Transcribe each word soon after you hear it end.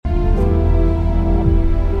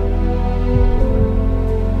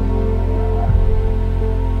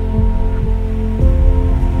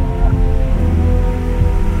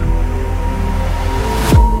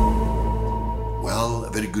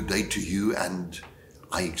And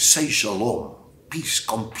I say shalom, peace,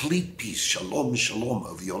 complete peace, shalom, shalom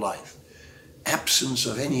over your life. Absence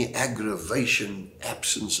of any aggravation,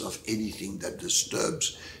 absence of anything that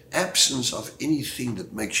disturbs, absence of anything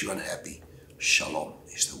that makes you unhappy. Shalom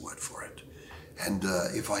is the word for it. And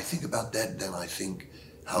if I think about that, then I think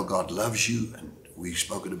how God loves you. And we've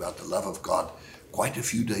spoken about the love of God quite a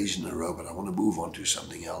few days in a row, but I want to move on to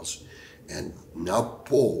something else. And now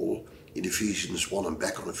Paul, in Ephesians 1, I'm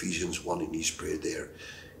back on Ephesians 1 in his prayer there.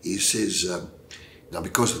 He says, now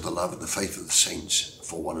because of the love and the faith of the saints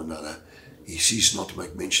for one another, he ceased not to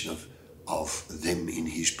make mention of them in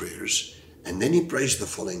his prayers. And then he prays the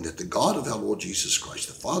following, that the God of our Lord Jesus Christ,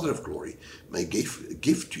 the Father of glory, may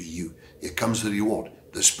give to you, here comes the reward,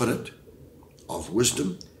 the spirit of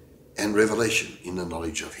wisdom and revelation in the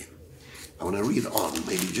knowledge of him. I want to read on,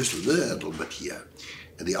 maybe just a little bit here.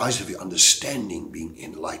 And the eyes of your understanding being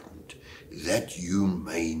enlightened, that you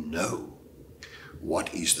may know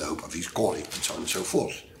what is the hope of his calling, and so on and so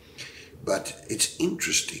forth. But it's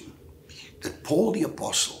interesting that Paul the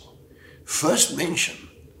Apostle first mentions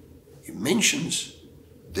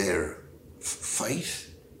their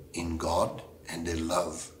faith in God and their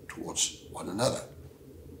love towards one another.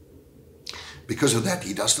 Because of that,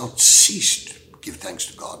 he does not cease to give thanks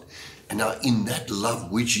to God. And now in that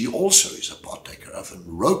love, which he also is a partaker of and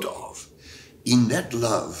wrote of, in that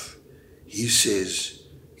love, he says,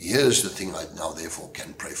 here's the thing I now therefore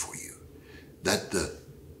can pray for you, that the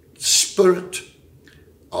spirit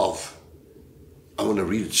of, I want to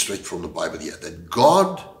read it straight from the Bible here, that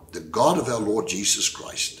God, the God of our Lord Jesus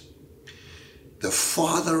Christ, the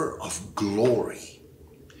Father of glory,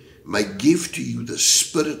 may give to you the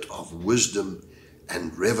spirit of wisdom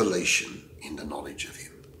and revelation in the knowledge of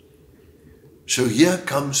him. So here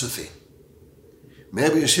comes the thing.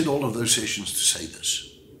 Maybe I said all of those sessions to say this.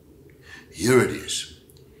 Here it is.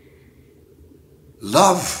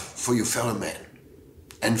 Love for your fellow man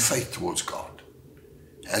and faith towards God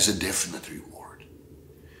has a definite reward.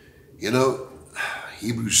 You know,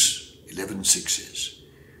 Hebrews 11:6 says,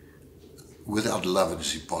 without love it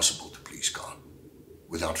is impossible to please God.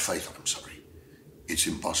 Without faith, it's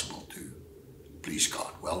impossible to please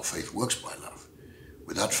God. Well, faith works by love.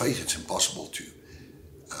 Without faith, it's impossible to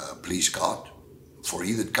please God. For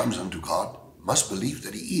he that comes unto God must believe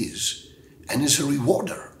that he is, and is a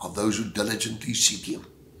rewarder of those who diligently seek him.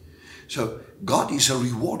 So God is a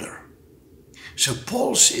rewarder. So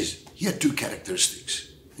Paul says, here are two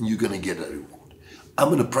characteristics, and you're going to get a reward. I'm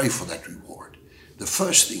going to pray for that reward. The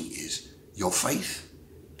first thing is your faith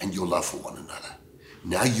and your love for one another.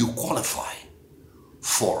 Now you qualify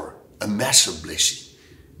for a massive blessing,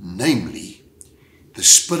 namely the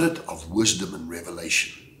spirit of wisdom and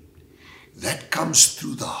revelation. That comes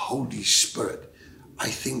through the Holy Spirit. I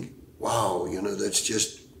think, wow, you know, that's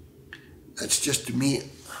just to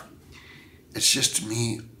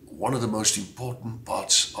me one of the most important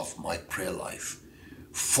parts of my prayer life.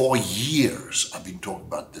 For years I've been talking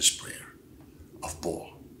about this prayer of Paul.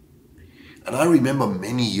 And I remember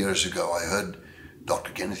many years ago I heard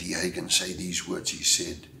Dr. Kenneth E. Hagin say these words. He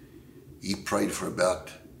said he prayed for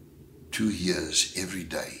about 2 years every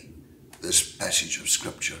day this passage of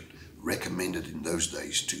scripture, recommended in those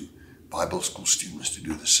days to Bible school students to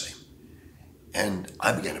do the same. And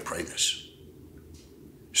I began to pray this.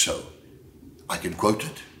 So I could quote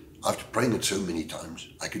it. After praying it so many times,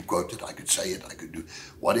 I could quote it, I could say it, I could do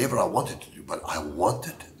whatever I wanted to do, but I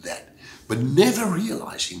wanted that. But never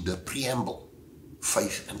realizing the preamble,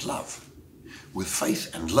 faith and love. With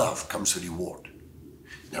faith and love comes the reward.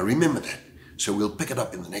 Now remember that. So we'll pick it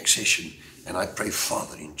up in the next session, and I pray,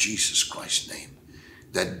 Father, in Jesus Christ's name,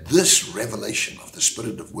 that this revelation of the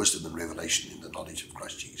spirit of wisdom and revelation in the knowledge of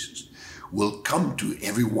Christ Jesus will come to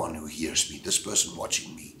everyone who hears me, this person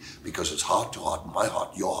watching me, because it's heart to heart, my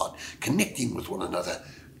heart, your heart, connecting with one another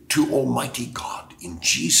to Almighty God in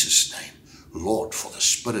Jesus' name. Lord, for the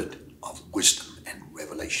spirit of wisdom and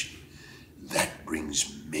revelation, that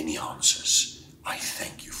brings many answers. I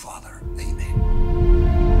thank you, Father. Amen.